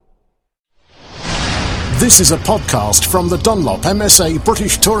This is a podcast from the Dunlop MSA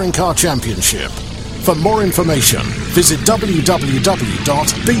British Touring Car Championship. For more information, visit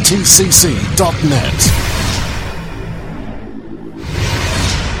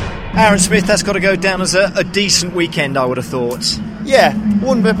www.btcc.net. Aaron Smith, that's got to go down as a decent weekend, I would have thought. Yeah,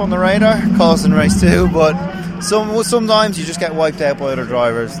 one blip on the radar, caused in race 2, but sometimes you just get wiped out by other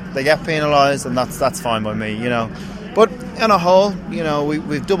drivers. They get penalised, and that's fine by me, you know. But on a whole, you know,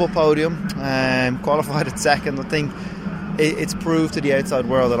 we've double podium, qualified at second. I think it's proved to the outside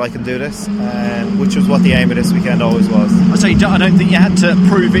world that I can do this, which was what the aim of this weekend always was. I don't think you had to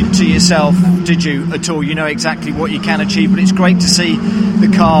prove it to yourself, did you, at all? You know exactly what you can achieve, but it's great to see the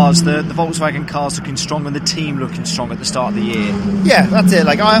cars, the Volkswagen cars looking strong and the team looking strong at the start of the year. Yeah, that's it.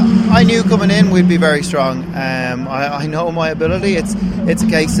 Like I knew coming in we'd be very strong. I know my ability. It's a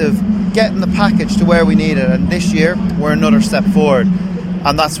case of getting the package to where we need it, and this year we're another step forward.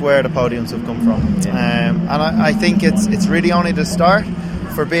 And that's where the podiums have come from. Yeah. And I think it's really only the start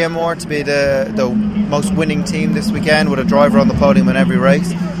for BMWR to be the most winning team this weekend with a driver on the podium in every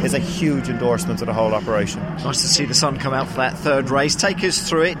race is a huge endorsement to the whole operation. Nice to see the sun come out for that third race. Take us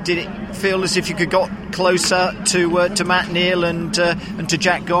through it. Did it feel as if you could got closer to Matt Neal and to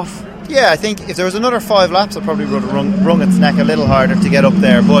Jack Goff? Yeah, I think if there was another 5 laps, I probably would have wrung its neck a little harder to get up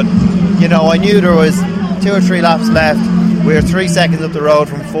there. But, you know, I knew there was 2 or 3 laps left. We were 3 seconds up the road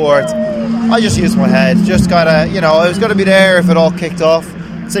from fourth. I just used my head. Just gotta, you know, I was going to be there if it all kicked off.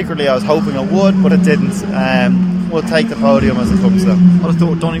 Secretly, I was hoping it would, but it didn't. We'll take the podium as it comes, though. I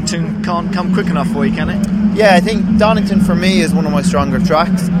thought Donington can't come quick enough for you, can it? Yeah, I think Donington for me is one of my stronger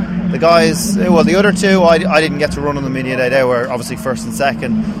tracks. The guys, well, the other 2, I didn't get to run on the media day. They were obviously first and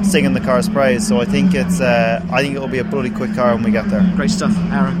second, singing the car's praise. So I think it will be a bloody quick car when we get there. Great stuff,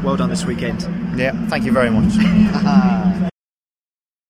 Aaron. Well done this weekend. Yeah, thank you very much.